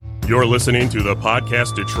You're listening to the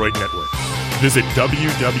Podcast Detroit Network. Visit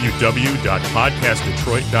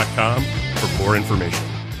www.podcastdetroit.com for more information.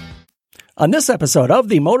 On this episode of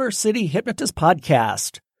the Motor City Hypnotist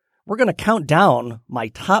Podcast, we're going to count down my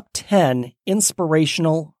top 10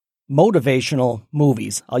 inspirational, motivational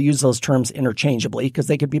movies. I'll use those terms interchangeably because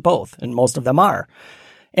they could be both, and most of them are.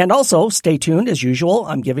 And also, stay tuned. As usual,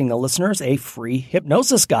 I'm giving the listeners a free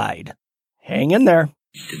hypnosis guide. Hang in there.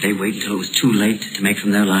 Did they wait until it was too late to make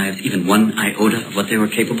from their lives even one iota of what they were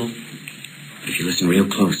capable? But if you listen real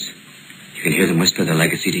close, you can hear them whisper their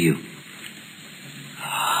legacy to you.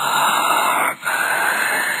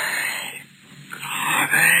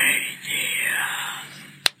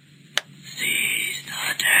 Seize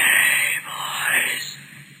the day, boys.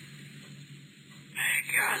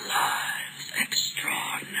 Make your lives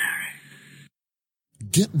extraordinary.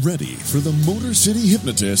 Get ready for the Motor City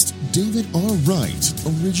Hypnotist, David R. Wright,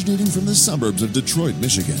 originating from the suburbs of Detroit,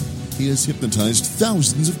 Michigan. He has hypnotized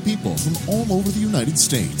thousands of people from all over the United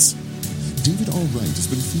States. David R. Wright has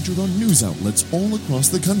been featured on news outlets all across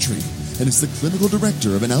the country and is the clinical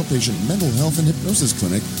director of an outpatient mental health and hypnosis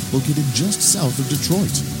clinic located just south of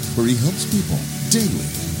Detroit, where he helps people daily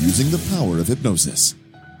using the power of hypnosis.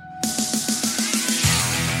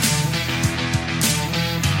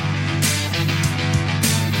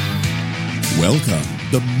 Welcome,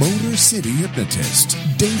 the Motor City Hypnotist,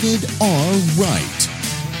 David R. Wright.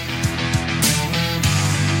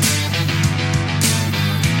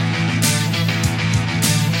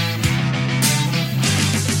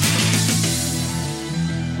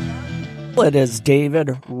 It is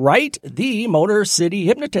David Wright, the Motor City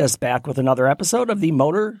Hypnotist, back with another episode of the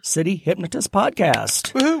Motor City Hypnotist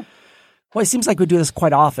Podcast. Woohoo! Well, it seems like we do this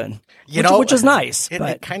quite often, which is nice.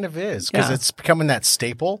 It kind of is, because it's becoming that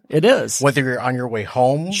staple. It is. Whether you're on your way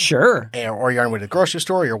home, sure, or you're on your way to the grocery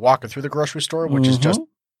store, or you're walking through the grocery store, which is just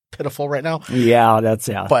pitiful right now. Yeah,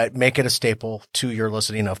 But make it a staple to your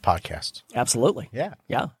listening of podcasts. Absolutely. Yeah.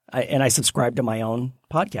 I subscribe to my own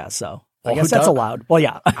podcast, so Well, I guess that's allowed. Well,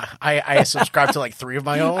 yeah. I subscribe to like 3 of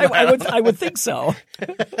my own. I would think so.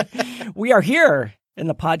 We are here in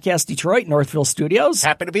the Podcast Detroit Northville studios.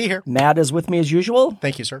 Happy to be here. Matt is with me as usual.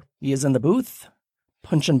 Thank you, sir. He is in the booth,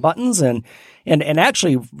 punching buttons and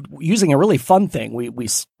actually using a really fun thing.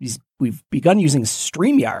 We've begun using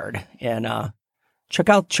StreamYard, and check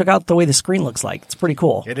out the way the screen looks like. It's pretty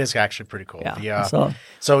cool. It is actually pretty cool. Yeah.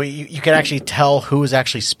 So you can actually tell who is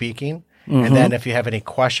actually speaking. And then if you have any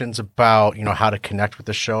questions about, how to connect with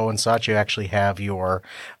the show and such, you actually have your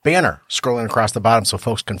banner scrolling across the bottom so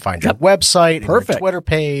folks can find your website and your Twitter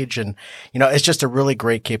page. And, it's just a really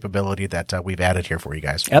great capability that we've added here for you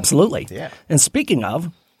guys. Absolutely. Yeah. And speaking of,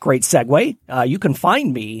 great segue, you can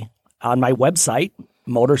find me on my website,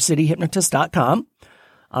 motorcityhypnotist.com.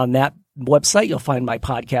 On that website, you'll find my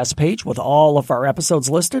podcast page with all of our episodes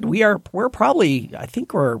listed. We're probably, I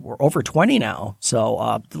think we're over 20 now. So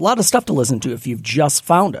a lot of stuff to listen to if you've just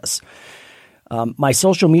found us. My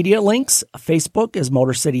social media links, Facebook is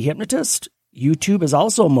Motor City Hypnotist. YouTube is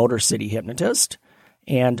also Motor City Hypnotist.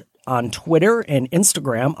 And on Twitter and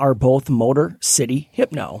Instagram are both Motor City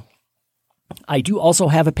Hypno. I do also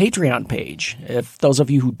have a Patreon page. If those of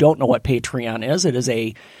you who don't know what Patreon is, it is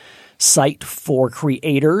a site for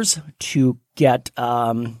creators to get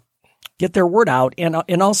their word out,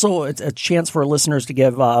 and also it's a chance for listeners to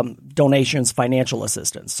give donations, financial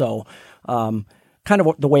assistance. So kind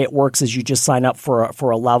of the way it works is you just sign up for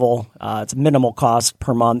a level. It's minimal cost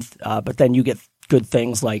per month, but then you get good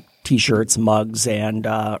things like T-shirts, mugs, and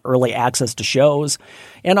early access to shows,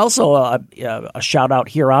 and also a shout out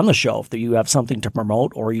here on the show if you have something to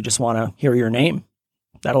promote or you just want to hear your name.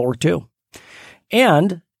 That'll work too.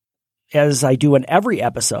 And as I do in every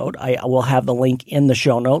episode, I will have the link in the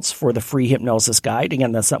show notes for the free hypnosis guide.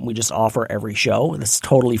 Again, that's something we just offer every show. It's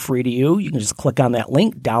totally free to you. You can just click on that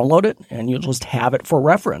link, download it, and you'll just have it for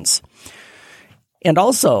reference. And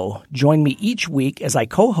also, join me each week as I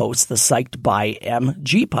co-host the Psyched by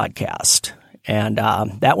MG podcast. And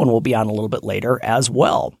that one will be on a little bit later as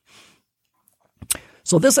well.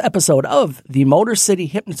 So this episode of the Motor City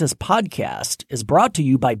Hypnotist podcast is brought to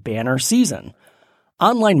you by Banner Season.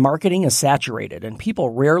 Online marketing is saturated and people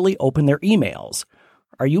rarely open their emails.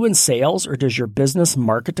 Are you in sales or does your business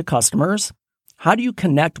market to customers? How do you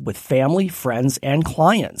connect with family, friends, and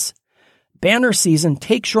clients? Banner Season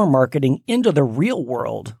takes your marketing into the real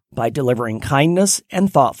world by delivering kindness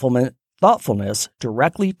and thoughtfulness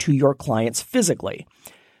directly to your clients physically.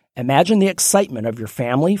 Imagine the excitement of your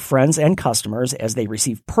family, friends, and customers as they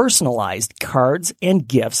receive personalized cards and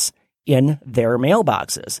gifts in their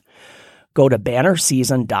mailboxes. Go to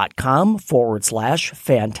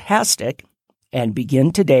bannerseason.com/fantastic and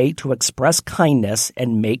begin today to express kindness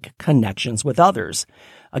and make connections with others.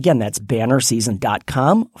 Again, that's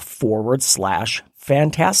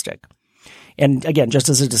bannerseason.com/fantastic. And again, just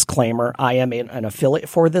as a disclaimer, I am an affiliate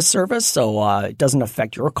for this service, so it doesn't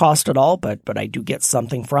affect your cost at all, but I do get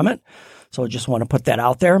something from it. So I just want to put that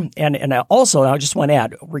out there. And I just want to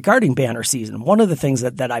add, regarding Banner Season, one of the things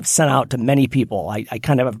that I've sent out to many people, I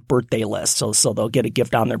kind of have a birthday list, so they'll get a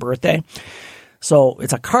gift on their birthday. So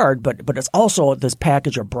it's a card, but it's also this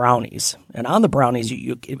package of brownies. And on the brownies,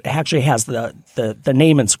 it actually has the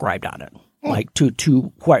name inscribed on it. Like if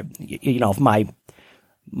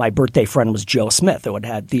my birthday friend was Joe Smith, it would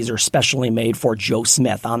have, these are specially made for Joe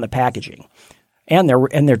Smith on the packaging. And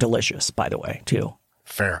they're delicious, by the way, too.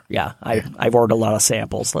 Fair. Yeah, I've ordered a lot of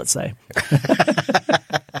samples, let's say.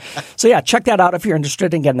 So yeah, check that out if you're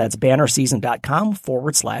interested. Again, that's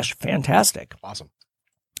bannerseason.com/fantastic. Awesome.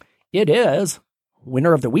 It is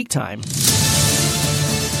winner of the week time.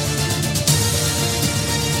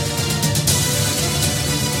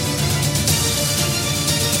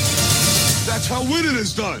 That's how winning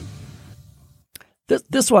is done.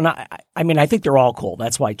 This one, I mean, I think they're all cool.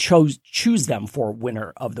 That's why I choose them for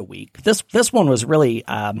winner of the week. This one was really,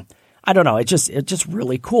 I don't know, it's just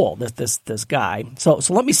really cool. This guy. So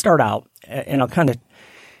let me start out, and I'll kind of.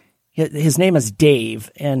 His name is Dave,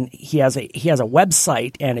 and he has a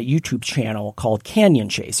website and a YouTube channel called Canyon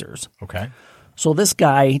Chasers. Okay. So this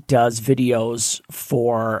guy does videos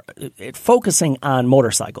for focusing on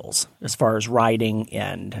motorcycles as far as riding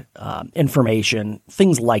and information,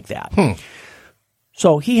 things like that.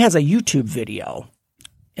 So he has a YouTube video,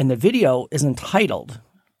 and the video is entitled,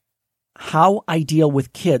 "How I Deal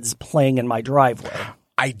with Kids Playing in My Driveway."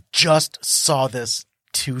 I just saw this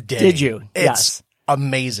today. Did you? It's Yes.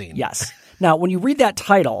 amazing. Yes. Now, when you read that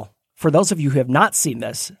title, for those of you who have not seen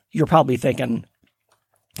this, you're probably thinking,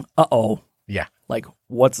 uh-oh. Yeah. Like,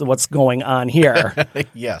 what's going on here?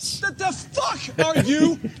 Yes. What the fuck are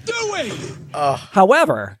you doing?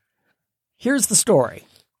 However, here's the story,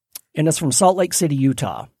 and it's from Salt Lake City,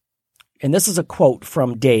 Utah. And this is a quote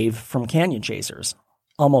from Dave from Canyon Chasers.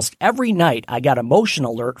 "Almost every night, I got a motion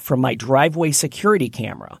alert from my driveway security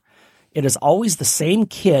camera. It is always the same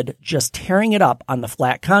kid just tearing it up on the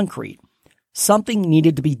flat concrete. Something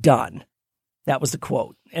needed to be done." That was the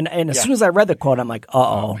quote. And as soon as I read the quote, I'm like,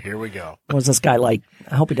 uh-oh. Here we go. Was this guy like,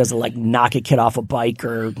 I hope he doesn't like knock a kid off a bike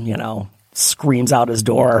or, screams out his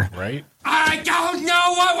door. Right? I don't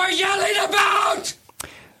know what we're yelling about!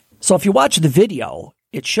 So if you watch the video,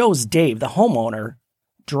 it shows Dave, the homeowner,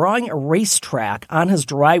 drawing a racetrack on his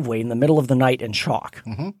driveway in the middle of the night in chalk.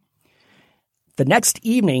 Mm-hmm. The next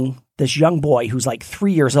evening, this young boy who's like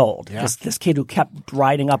 3 years old, this kid who kept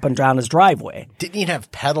riding up and down his driveway. Didn't even have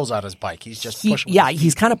pedals on his bike. He's just pushing.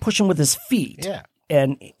 He's kind of pushing with his feet. Yeah.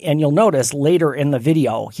 And you'll notice later in the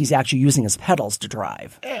video, he's actually using his pedals to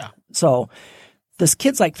drive. Yeah. So this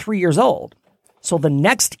kid's like 3 years old. So the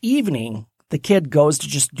next evening, the kid goes to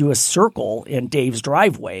just do a circle in Dave's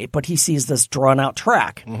driveway, but he sees this drawn out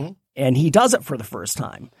track, and he does it for the first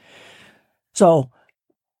time. So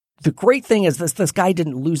the great thing is this guy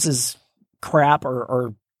didn't lose his crap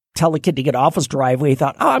or tell the kid to get off his driveway. He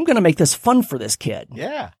thought, I'm going to make this fun for this kid.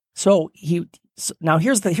 Yeah. So now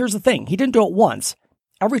here's the thing. He didn't do it once.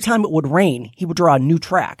 Every time it would rain, he would draw a new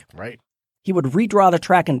track. Right. He would redraw the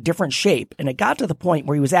track in a different shape. And it got to the point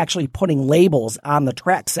where he was actually putting labels on the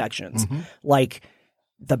track sections, like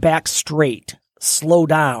the back straight, slow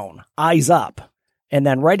down, eyes up. And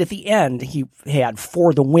then right at the end, he had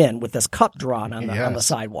 "For the Win" with this cup drawn on the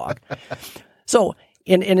sidewalk. So,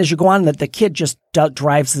 and as you go on, the kid just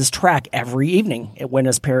drives this track every evening when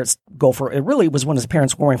his parents go for it. Really was when his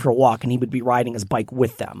parents were going for a walk, and he would be riding his bike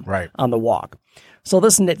with them on the walk. So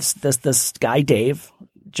this guy, Dave,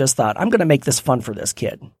 just thought, I'm going to make this fun for this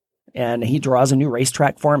kid. And he draws a new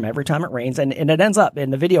racetrack for him every time it rains. And it ends up,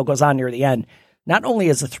 and the video goes on near the end, not only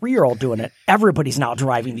is a 3-year-old doing it, everybody's now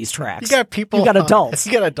driving these tracks. You got people. You got adults.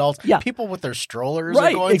 You got adults. Yeah. People with their strollers.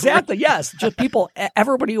 Right. Are going Exactly. through. Yes. Just people.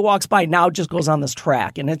 Everybody who walks by now just goes on this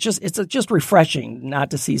track, and it's just refreshing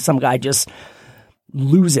not to see some guy just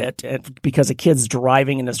lose it because a kid's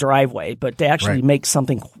driving in his driveway, but to actually make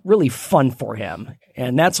something really fun for him.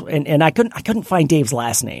 And that's and I couldn't find Dave's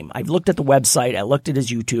last name. I've looked at the website, I looked at his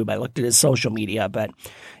YouTube, I looked at his social media, but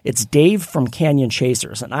it's Dave from Canyon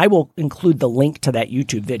Chasers, and I will include the link to that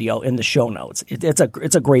YouTube video in the show notes.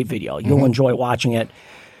 It's a great video. You'll enjoy watching it.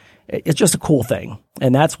 It's just a cool thing,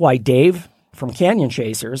 and that's why Dave from Canyon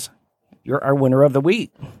Chasers, you're our winner of the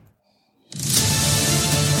week.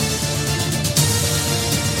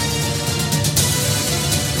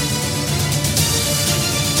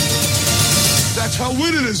 That's how how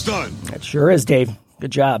winning is done. It sure is, Dave.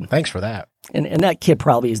 Good job. Thanks for that. And that kid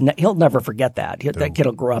probably he'll never forget that. That kid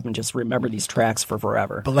will grow up and just remember these tracks for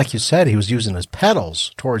forever. But like you said, he was using his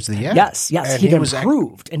pedals towards the end. Yes. And He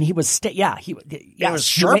improved, and he was it was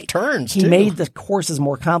sharp turns. He made the courses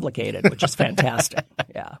more complicated, which is fantastic.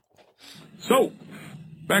 Yeah. So,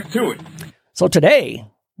 back to it. So today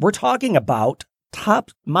we're talking about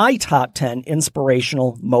my top 10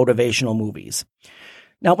 inspirational, motivational movies.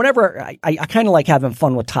 Now, whenever I kind of like having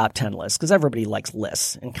fun with top 10 lists because everybody likes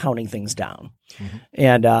lists and counting things down. Mm-hmm.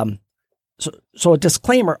 And so a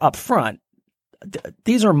disclaimer up front,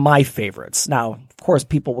 these are my favorites. Now, of course,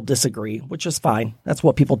 people will disagree, which is fine. That's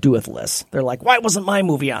what people do with lists. They're like, why wasn't my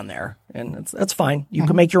movie on there? And that's fine. You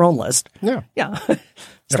can make your own list. Yeah.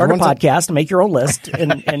 Start a podcast and make your own list,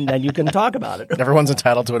 and then you can talk about it. Everyone's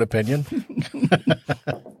entitled to an opinion.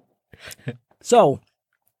 So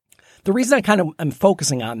the reason I kind of am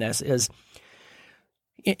focusing on this is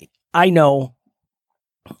I know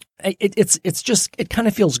it kind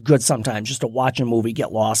of feels good sometimes just to watch a movie,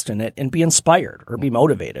 get lost in it, and be inspired or be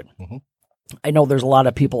motivated. Mm-hmm. I know there's a lot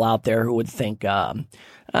of people out there who would think, I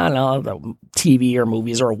don't know, the TV or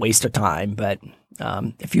movies are a waste of time, but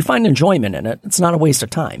if you find enjoyment in it, it's not a waste of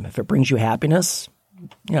time. If it brings you happiness,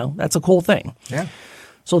 that's a cool thing. Yeah.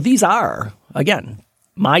 So these are, again,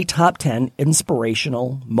 my top 10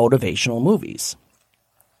 inspirational, motivational movies.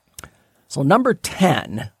 So number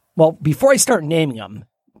 10, well, before I start naming them,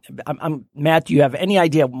 Matt, do you have any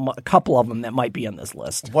idea a couple of them that might be on this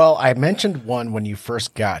list? Well, I mentioned one when you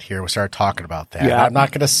first got here. We started talking about that. Yeah. I'm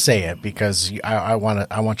not going to say it because I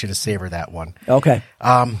want you to savor that one. Okay.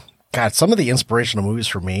 God, some of the inspirational movies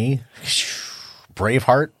for me,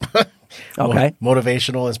 Braveheart. Okay.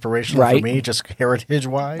 Motivational, inspirational for me, just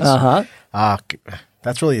heritage-wise. Uh-huh.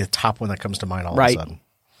 That's really the top one that comes to mind all of a sudden.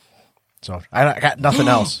 So I got nothing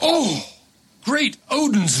else. Oh, great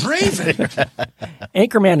Odin's Raven.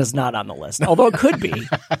 Anchorman is not on the list, although it could be.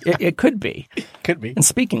 It could be. Could be. And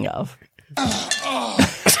speaking of. Oh,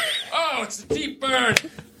 it's a deep burn.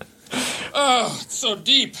 Oh, it's so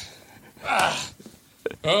deep.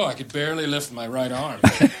 Oh, I could barely lift my right arm.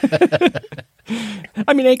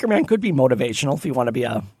 I mean, Anchorman could be motivational if you want to be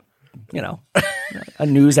a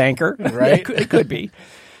news anchor. Right? It could be.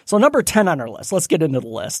 So number 10 on our list. Let's get into the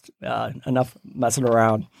list. Enough messing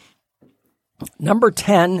around. Number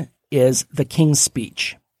 10 is The King's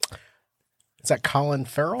Speech. Is that Colin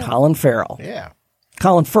Farrell? Colin Farrell. Yeah.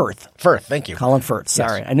 Colin Firth. Firth, thank you. Colin Firth,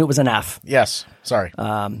 sorry. Yes. I knew it was an F. Yes, sorry.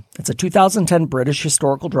 It's a 2010 British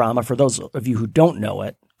historical drama. For those of you who don't know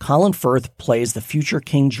it, Colin Firth plays the future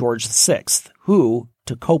King George VI, who,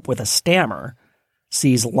 to cope with a stammer,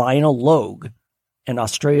 sees Lionel Logue, an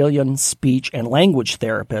Australian speech and language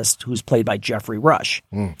therapist who's played by Geoffrey Rush.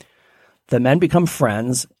 The men become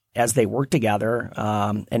friends as they work together,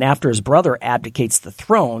 and after his brother abdicates the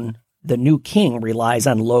throne, the new king relies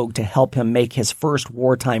on Logue to help him make his first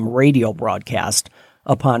wartime radio broadcast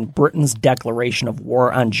upon Britain's declaration of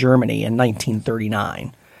war on Germany in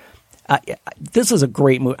 1939. This is a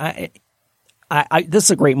great movie. This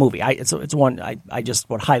is a great movie. It's one I just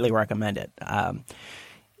would highly recommend it.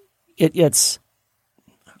 It's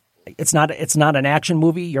not an action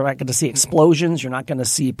movie. You're not going to see explosions. You're not going to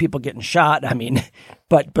see people getting shot. I mean,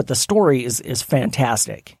 but the story is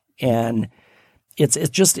fantastic, and it's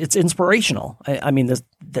inspirational. I mean,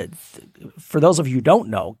 for those of you who don't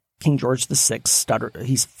know, King George VI stutter.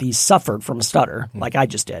 He's suffered from a stutter, like I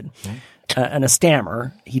just did, and a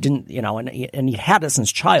stammer. He didn't, and he had it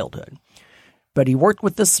since childhood. But he worked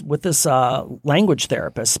with this language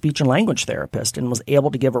therapist, speech and language therapist, and was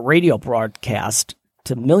able to give a radio broadcast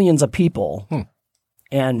to millions of people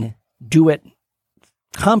and do it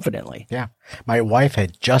confidently. Yeah. My wife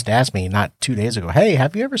had just asked me not 2 days ago, hey,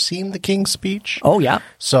 have you ever seen The King's Speech? Oh, yeah.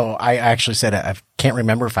 So I actually said, I can't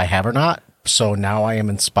remember if I have or not. So now I am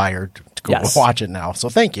inspired to go watch it now. So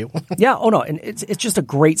thank you. Yeah. Oh, no. And it's just a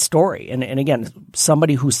great story. And again,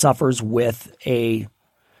 somebody who suffers with a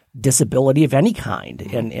disability of any kind,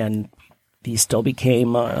 and he still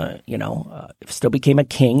became, still became a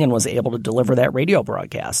king and was able to deliver that radio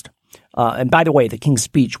broadcast. And by the way, The King's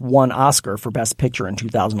Speech won Oscar for Best Picture in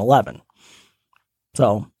 2011.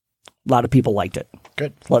 So a lot of people liked it.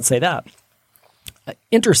 Good. Let's say that.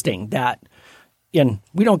 Interesting that,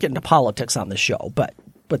 we don't get into politics on the show, but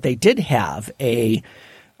they did have in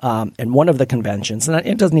one of the conventions, and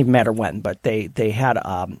it doesn't even matter when, but they had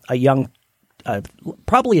a young,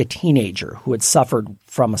 probably a teenager who had suffered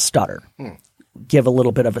from a stutter, give a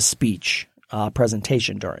little bit of a speech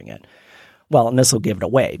presentation during it. Well, and this will give it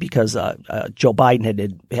away because Joe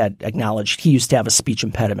Biden had acknowledged he used to have a speech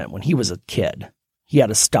impediment when he was a kid. He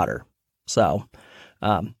had a stutter. So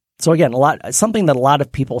So again, something that a lot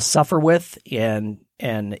of people suffer with, and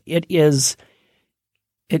it is,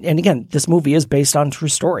 and again, this movie is based on true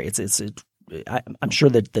story. I'm sure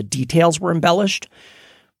that the details were embellished,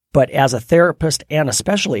 but as a therapist and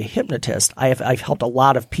especially a hypnotist, I've helped a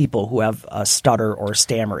lot of people who have a stutter or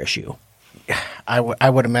stammer issue. I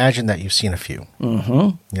would imagine that you've seen a few.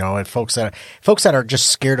 Mm-hmm. And folks that are just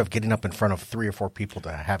scared of getting up in front of 3 or 4 people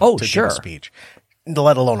to have give a speech,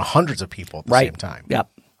 let alone hundreds of people at the same time.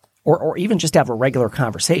 Yep. Or even just have a regular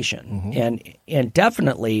conversation. Mm-hmm. And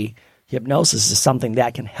definitely hypnosis is something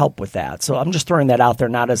that can help with that. So I'm just throwing that out there,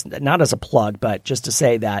 not as a plug, but just to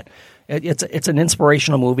say that it's an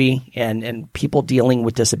inspirational movie, and people dealing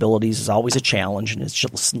with disabilities is always a challenge, and it's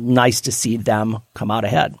just nice to see them come out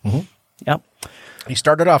ahead. Mm-hmm. Yep. You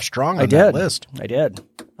started off strong on that list. I did.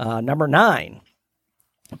 Number 9.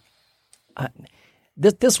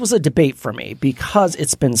 This was a debate for me because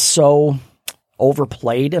it's been so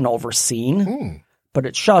overplayed and overseen, but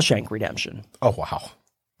it's Shawshank Redemption. Oh, wow.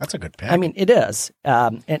 That's a good pick. I mean, it is.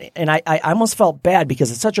 And I almost felt bad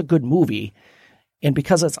because it's such a good movie, and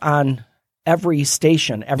because it's on every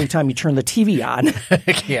station, every time you turn the TV on,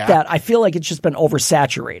 that I feel like it's just been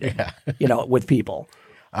oversaturated, with people.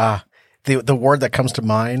 The word that comes to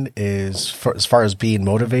mind is, as far as being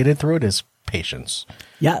motivated through it, is patience.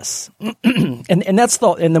 Yes. and that's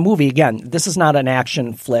in the movie, again, this is not an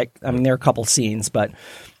action flick. I mean, there are a couple scenes, but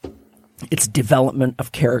it's development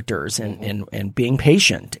of characters and being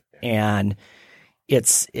patient. And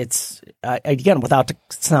it's again, without to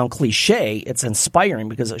sound cliche, it's inspiring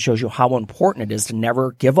because it shows you how important it is to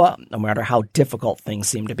never give up, no matter how difficult things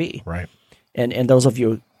seem to be. Right. And those of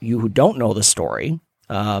you who don't know the story,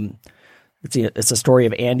 it's a story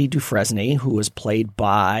of Andy Dufresne, who was played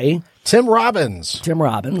by Tim Robbins,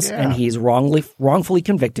 and he's wrongfully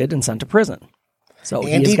convicted and sent to prison. So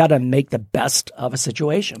he's got to make the best of a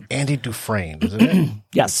situation. Andy Dufresne, isn't it?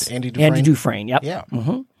 Yes, Andy Dufresne. Andy Dufresne. Yep. Yeah.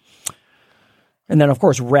 Mm-hmm. And then, of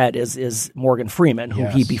course, Red is Morgan Freeman, who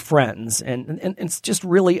he befriends, and it's just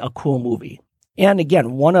really a cool movie. And again,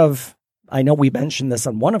 I know we mentioned this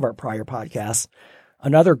on one of our prior podcasts.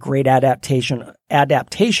 Another great adaptation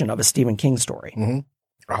of a Stephen King story. Mm-hmm.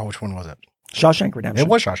 Oh, which one was it? Shawshank Redemption. It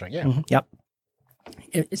was Shawshank, yeah. Mm-hmm. Yep.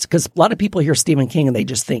 It's because a lot of people hear Stephen King and they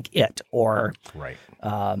just think It or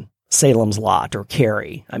Salem's Lot or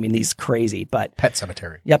Carrie. I mean, these crazy, but Pet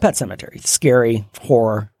Sematary. Yeah, Pet Sematary. Scary,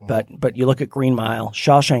 horror, but you look at Green Mile,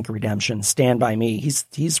 Shawshank Redemption, Stand By Me.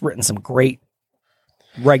 He's written some great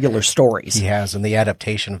regular stories. He has, and the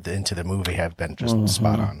adaptation into the movie have been just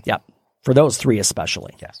spot on. Yep. For those 3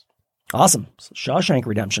 especially. Yes. Awesome. So Shawshank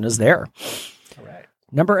Redemption is there. All right.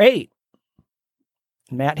 Number 8.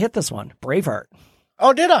 Matt hit this one. Braveheart.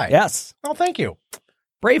 Oh, did I? Yes. Oh, thank you.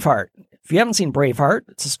 Braveheart. If you haven't seen Braveheart,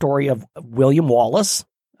 it's a story of William Wallace.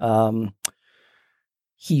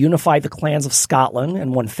 He unified the clans of Scotland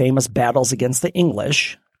and won famous battles against the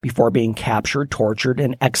English before being captured, tortured,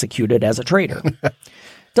 and executed as a traitor.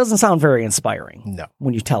 Doesn't sound very inspiring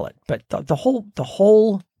when you tell it, but the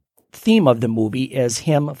whole theme of the movie is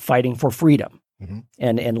him fighting for freedom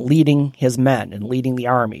and leading his men and leading the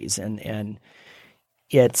armies. And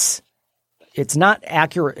it's not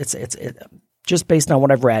accurate. It's just based on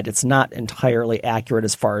what I've read. It's not entirely accurate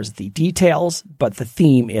as far as the details, but the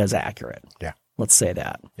theme is accurate. Yeah. Let's say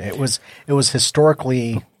that. It was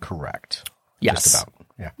historically correct. Yes. Just about.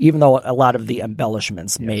 Yeah. Even though a lot of the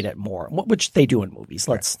embellishments made it more, which they do in movies.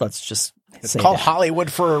 Let's just it's say called that. Hollywood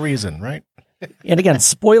for a reason, right? And again,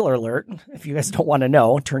 spoiler alert, if you guys don't want to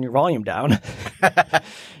know, turn your volume down.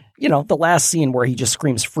 The last scene where he just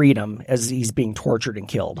screams freedom as he's being tortured and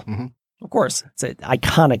killed. Mm-hmm. Of course, it's an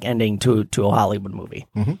iconic ending to a Hollywood movie.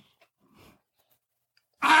 Mm-hmm.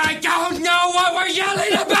 I don't know what we're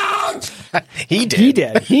yelling about! He did. He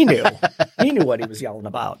did. He knew. He knew what he was yelling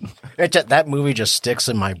about. That movie just sticks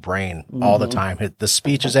in my brain all the time. The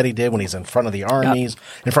speeches that he did when he's in front of the armies,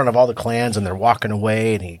 in front of all the clans, and they're walking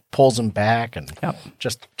away, and he pulls them back, and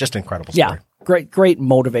just incredible story. Yeah, great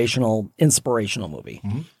motivational, inspirational movie.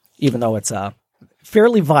 Mm-hmm. Even though it's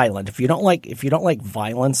fairly violent. If you don't like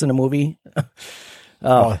violence in a movie,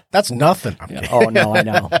 that's nothing. Oh no, I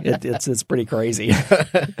know it's pretty crazy.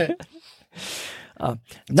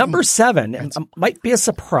 Number 7 might be a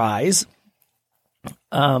surprise,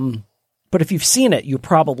 but if you've seen it, you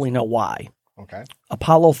probably know why. Okay.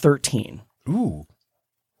 Apollo 13. Ooh,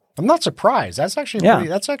 I'm not surprised. That's actually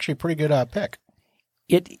a pretty good pick.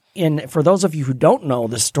 For those of you who don't know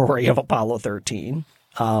the story of Apollo 13,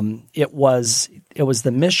 it was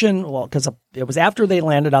the mission. Well, because it was after they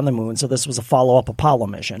landed on the moon, so this was a follow-up Apollo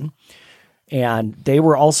mission, and they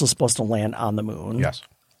were also supposed to land on the moon. Yes.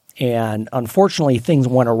 And unfortunately, things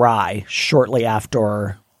went awry shortly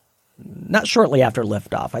after, not shortly after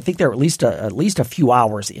liftoff. I think they were at least a few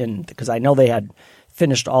hours in, because I know they had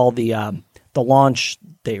finished all the launch.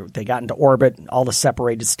 They got into orbit. All the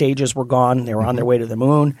separated stages were gone. They were on their way to the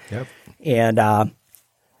moon. Yep. And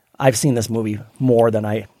I've seen this movie more than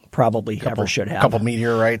I probably ever should have. A couple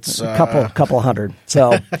meteorites. Couple hundred.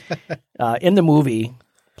 So in the movie,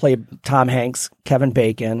 played Tom Hanks, Kevin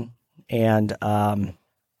Bacon, and oh,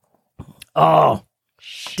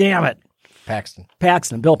 damn it.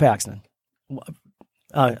 Bill Paxton.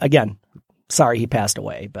 Again, sorry he passed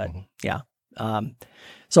away, but yeah.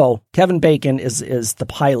 So Kevin Bacon is the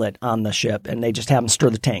pilot on the ship, and they just have him stir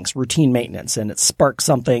the tanks, routine maintenance, and it sparks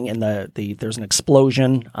something, and there's an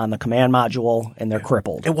explosion on the command module, and they're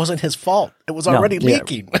crippled. It wasn't his fault. It was already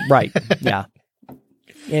leaking. Right. Yeah.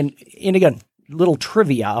 And again, little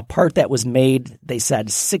trivia, a part that was made, they said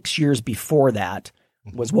 6 years before that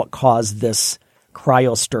was what caused this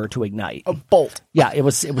cryostir to ignite. A bolt. Yeah, it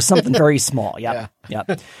was something very small. Yep. Yeah.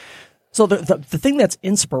 Yep. So the thing that's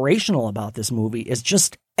inspirational about this movie is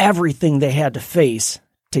just everything they had to face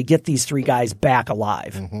to get these three guys back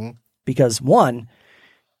alive. Because one,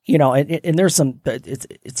 and there's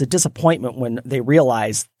it's a disappointment when they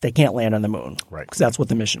realize they can't land on the moon. Right. Because that's what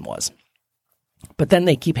the mission was. But then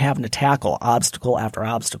they keep having to tackle obstacle after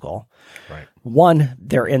obstacle. Right. One,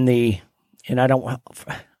 they're in and I don't,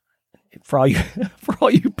 for all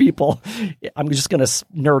you people, I'm just going to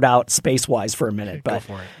nerd out space-wise for a minute, but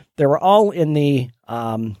they were all in the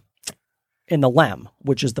LEM,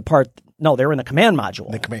 which is the part. No, they were in the command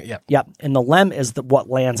module. The command, yeah. Yep. And the LEM is what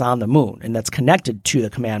lands on the moon, and that's connected to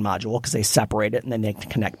the command module because they separate it and then they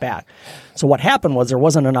connect back. So what happened was there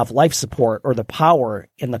wasn't enough life support or the power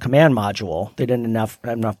in the command module. They didn't have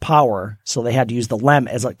enough power, so they had to use the LEM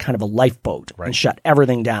as a kind of a lifeboat and shut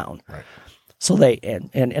everything down. Right. So they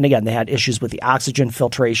and again they had issues with the oxygen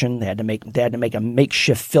filtration. They had to make a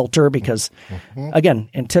makeshift filter because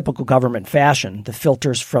again, in typical government fashion, the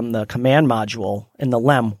filters from the command module and the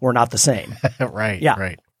LEM were not the same. Right. Yeah.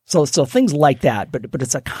 Right. So things like that, but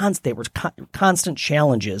it's they were constant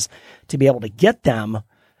challenges to be able to get them,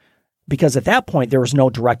 because at that point there was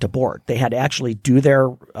no direct abort. They had to actually do their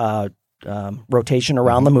rotation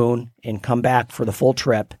around the moon and come back for the full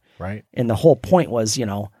trip. Right. And the whole point was,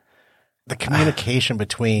 the communication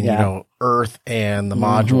between, Earth and the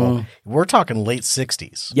module, we're talking late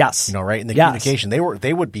 60s. Yes. Right? And the communication,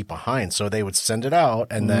 they would be behind. So they would send it out,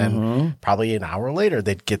 and then probably an hour later,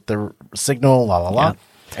 they'd get the signal,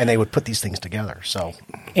 and they would put these things together. So,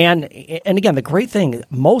 and again, the great thing,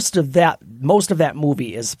 most of that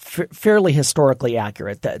movie is fairly historically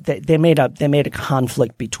accurate. They made a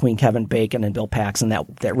conflict between Kevin Bacon and Bill Paxton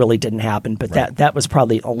that really didn't happen, but that was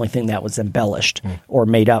probably the only thing that was embellished or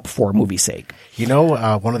made up for movie's sake.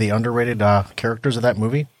 One of the underrated characters of that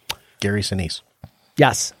movie, Gary Sinise.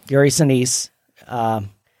 Yes, Gary Sinise.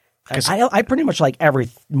 I pretty much like every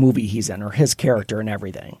movie he's in, or his character and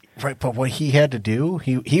everything. Right, but what he had to do,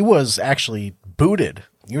 he was actually booted.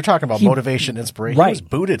 You're talking about motivation, inspiration. Right. He was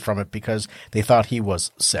booted from it because they thought he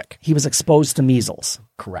was sick. He was exposed to measles.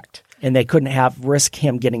 Correct. And they couldn't risk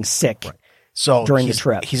him getting sick during the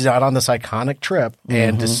trip. He's out on this iconic trip,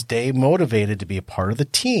 and to stay motivated to be a part of the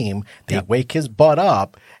team, they wake his butt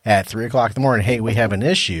up at 3 o'clock in the morning. Hey, we have an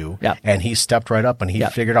issue. Yep. And he stepped right up and he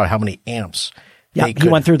figured out how many amps. Yeah, he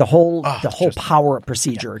went through the whole power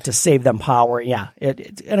procedure to save them power. Yeah,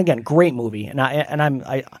 and again, great movie. And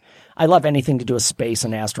I love anything to do with space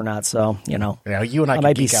and astronauts. So you and I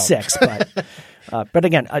might be six, but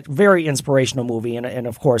again, a very inspirational movie. And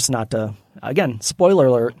of course, not to again, spoiler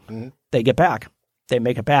alert, they get back. They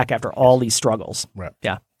make it back after all these struggles. Right.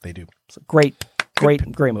 Yeah, they do. It's a great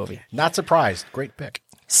movie. Not surprised. Great pick.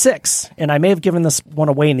 6, and I may have given this one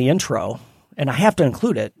away in the intro, and I have to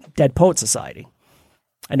include it. Dead Poet Society.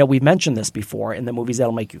 I know we've mentioned this before in the movies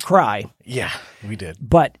that'll make you cry. Yeah, we did.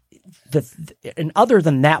 But and other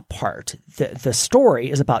than that part, the story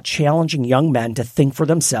is about challenging young men to think for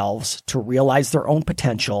themselves, to realize their own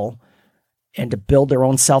potential, and to build their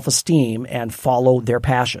own self-esteem and follow their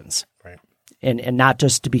passions. Right. And not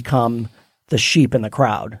just to become the sheep in the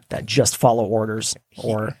crowd that just follow orders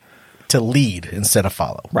or to lead instead of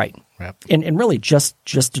follow. Right. Yep. And really just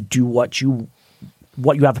to do what you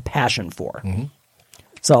have a passion for.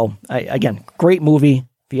 So, again, great movie.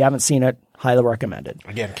 If you haven't seen it, highly recommended.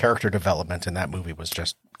 Again, character development in that movie was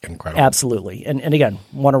just incredible. Absolutely. And again,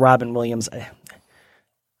 one of Robin Williams'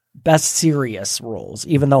 best serious roles,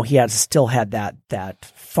 even though he still had that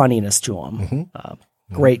funniness to him.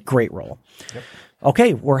 Great role. Yep.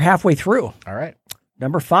 Okay, we're halfway through. All right.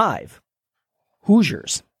 Number 5,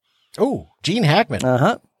 Hoosiers. Oh, Gene Hackman.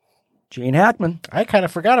 Uh-huh. Gene Hackman. I kind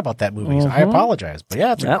of forgot about that movie. I apologize. But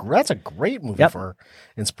yeah, that's a great movie Yep. for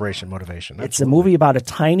inspiration, motivation. It's a movie about a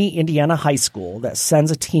tiny Indiana high school that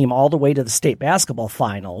sends a team all the way to the state basketball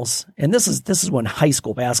finals. And this is when high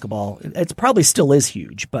school basketball, it probably still is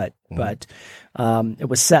huge, but it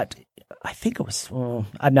was set, I think it was,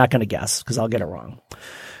 I'm not going to guess because I'll get it wrong.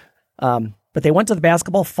 But they went to the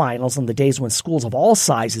basketball finals in the days when schools of all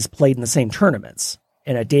sizes played in the same tournaments.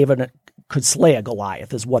 And a David could slay a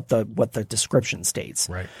Goliath is what the description states.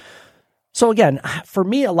 Right. So again, for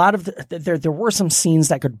me, a lot of there were some scenes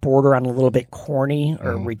that could border on a little bit corny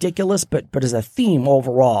or ridiculous, but as a theme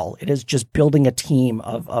overall, it is just building a team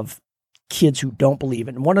of kids who don't believe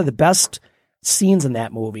it. And one of the best scenes in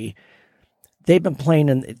that movie, they've been playing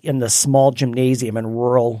in the small gymnasium in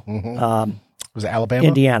rural was it Alabama?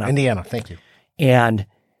 Indiana, thank you. And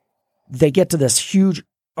they get to this huge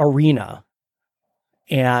arena,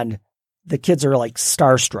 and the kids are like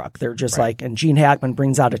starstruck. They're just like, and Gene Hackman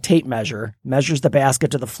brings out a tape measure, measures the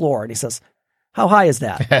basket to the floor, and he says, "How high is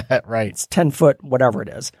that?" Right. It's 10 foot, whatever it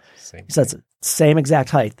is. He says, same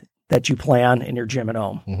exact height that you play on in your gym at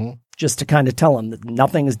home, just to kind of tell them that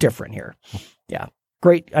nothing is different here. Yeah.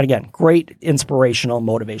 Great. Again, great inspirational,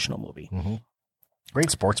 motivational movie.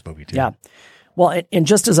 Great sports movie too. Yeah. Well, and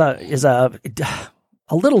just as a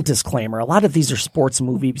little disclaimer, a lot of these are sports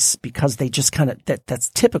movies because they just kind of, that's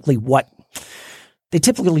typically what they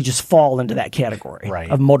typically just fall into that category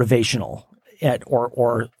of motivational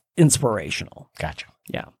or inspirational. Gotcha.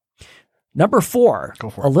 Yeah. Number 4, go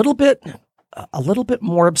for it. A little bit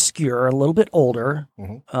more obscure, a little bit older,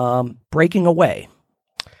 Breaking Away.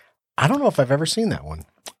 I don't know if I've ever seen that one.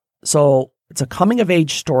 So it's a coming of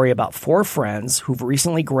age story about 4 friends who've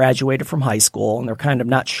recently graduated from high school and they're kind of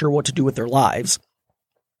not sure what to do with their lives.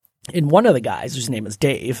 And one of the guys, whose name is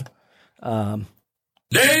Dave.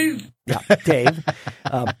 Dave? Yeah, Dave.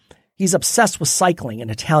 He's obsessed with cycling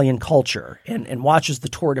and Italian culture and watches the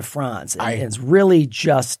Tour de France. And is really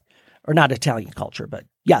just, or not Italian culture, but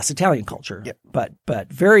yes, Italian culture, but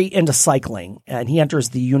very into cycling. And he enters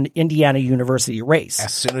the Indiana University race.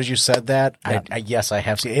 As soon as you said that, yes, I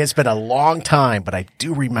have seen it. It's been a long time, but I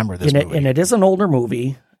do remember this movie. And it is an older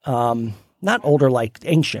movie. Not older like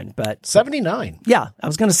ancient, but 79. Yeah, I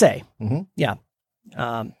was going to say. Yeah.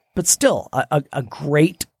 But still a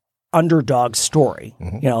great underdog story,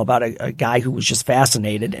 about a guy who was just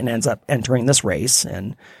fascinated and ends up entering this race.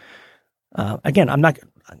 And again,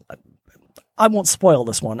 I won't spoil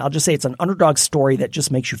this one. I'll just say it's an underdog story that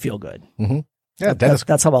just makes you feel good. Yeah,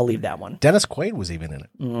 that's how I'll leave that one. Dennis Quaid was even in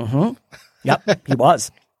it. Yep, he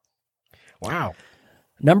was. Wow.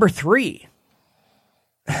 Number 3.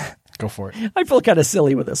 Go for it. I feel kind of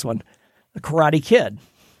silly with this one. The Karate Kid.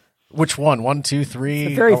 Which one? 1, 2, 3?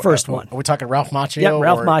 The very first one. Are we talking Ralph Macchio? Yeah,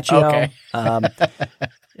 Ralph Macchio.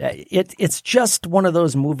 Okay. It's just one of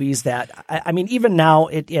those movies that, I mean, even now,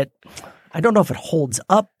 I don't know if it holds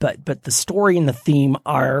up, but the story and the theme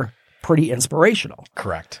are pretty inspirational.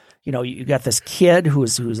 Correct. You got this kid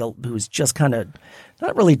who's just kind of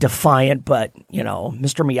not really defiant, but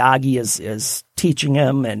Mr. Miyagi is teaching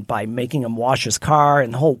him, and by making him wash his car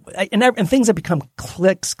and the whole and things that become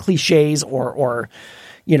cliches or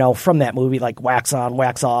from that movie, like wax on,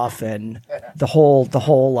 wax off, and the whole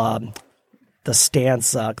the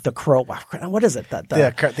stance, the crow. What is it?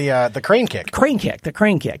 The crane kick. The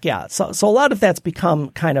crane kick. Yeah. So a lot of that's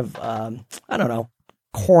become kind of I don't know,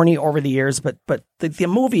 corny over the years, but the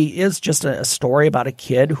movie is just a story about a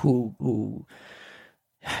kid who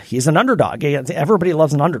he's an underdog. Everybody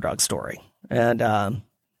loves an underdog story, and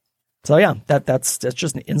so yeah, that's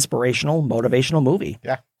just an inspirational, motivational movie.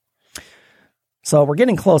 Yeah. So we're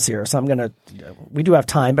getting close here. So we do have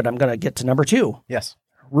time, but I'm gonna get to number 2. Yes.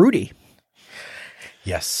 Rudy.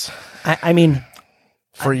 Yes. I mean,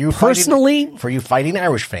 for you personally, fighting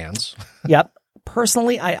Irish fans. Yep.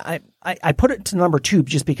 Personally, I put it to number 2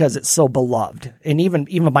 just because it's so beloved, and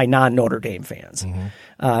even by non-Notre Dame fans.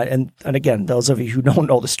 And again, those of you who don't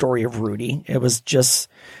know the story of Rudy, it was just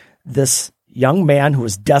this young man who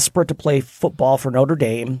was desperate to play football for Notre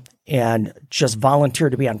Dame and just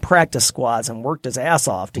volunteered to be on practice squads and worked his ass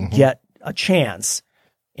off to get a chance,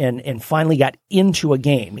 and finally got into a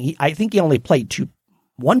game. I think he only played two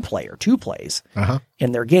plays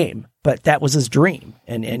in their game, but that was his dream,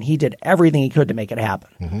 and he did everything he could to make it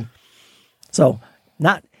happen. So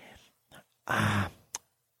I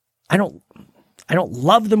don't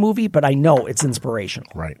love the movie, but I know it's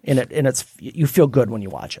inspirational, right? And it's you feel good when you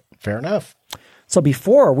watch it. Fair enough. So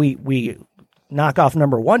before we knock off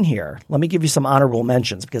number 1 here, let me give you some honorable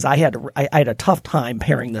mentions, because I had a tough time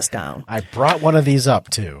paring this down. I brought one of these up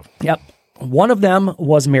too. Yep. One of them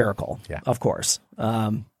was Miracle, yeah. Of course.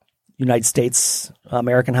 United States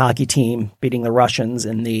American hockey team beating the Russians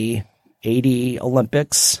in the 80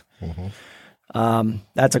 Olympics.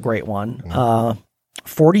 That's a great one.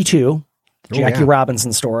 42, Jackie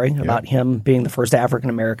Robinson story about him being the first African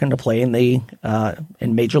American to play in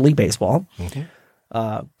in Major League Baseball.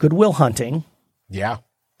 Good Will Hunting. Yeah.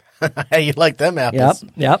 Hey, you like them apples.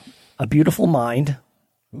 Yep. A Beautiful Mind.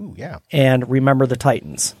 Ooh, yeah. And Remember the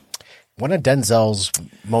Titans. One of Denzel's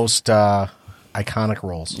most iconic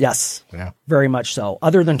roles. Yes. Yeah. Very much so.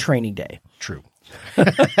 Other than Training Day. True.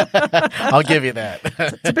 I'll give you that.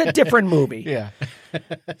 It's a bit different movie. Yeah.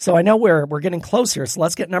 So I know we're getting close here. So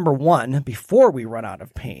let's get number one before we run out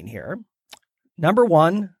of pain here. Number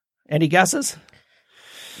one, any guesses?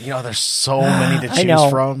 There's so many to choose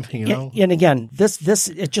from, And again, this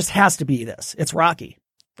it just has to be this. It's Rocky.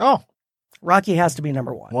 Oh. Rocky has to be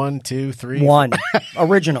number one. 1, 2, 3. One.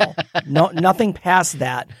 Original. No, nothing past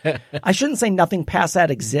that. I shouldn't say nothing past that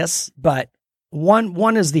exists, but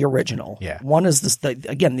one is the original. Yeah. One is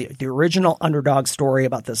the original underdog story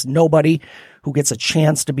about this nobody who gets a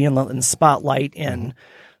chance to be in the spotlight. And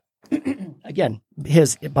again,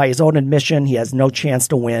 by his own admission, he has no chance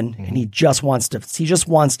to win, and he just wants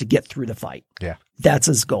to get through the fight. Yeah. That's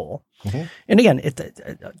his goal. And again, it's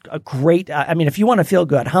a great, if you want to feel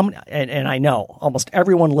good, how many, and I know almost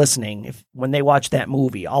everyone listening, when they watch that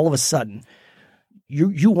movie, all of a sudden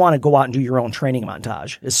you want to go out and do your own training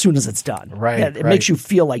montage as soon as it's done. Right. It makes you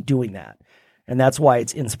feel like doing that. And that's why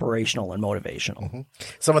it's inspirational and motivational.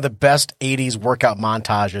 Some of the best 80s workout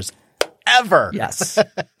montages ever. Yes.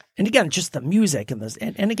 And again, just the music and this,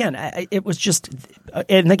 and again, it was just,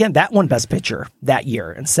 and again, that won Best Picture that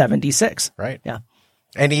year in 76. Right. Yeah.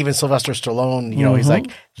 And even Sylvester Stallone, he's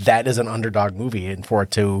like, that is an underdog movie. And for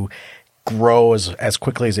it to grow as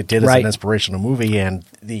quickly as it did as an inspirational movie and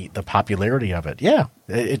the popularity of it. Yeah.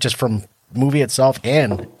 It just from movie itself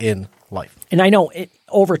and in life. And I know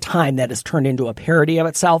over time that has turned into a parody of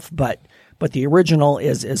itself, but the original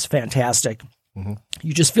is fantastic.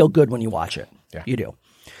 You just feel good when you watch it. Yeah. You do.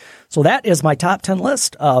 So that is my top 10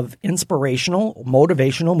 list of inspirational,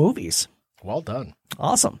 motivational movies. Well done.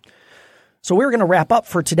 Awesome. So we're going to wrap up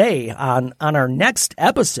for today. On our next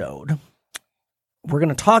episode, we're going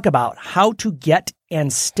to talk about how to get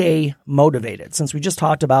and stay motivated. Since we just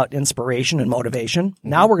talked about inspiration and motivation,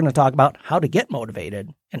 now we're going to talk about how to get motivated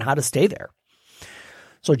and how to stay there.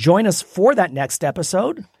 So join us for that next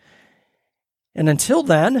episode. And until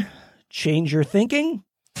then, change your thinking,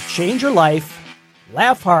 change your life,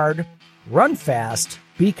 laugh hard, run fast,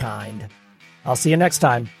 be kind. I'll see you next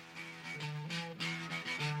time.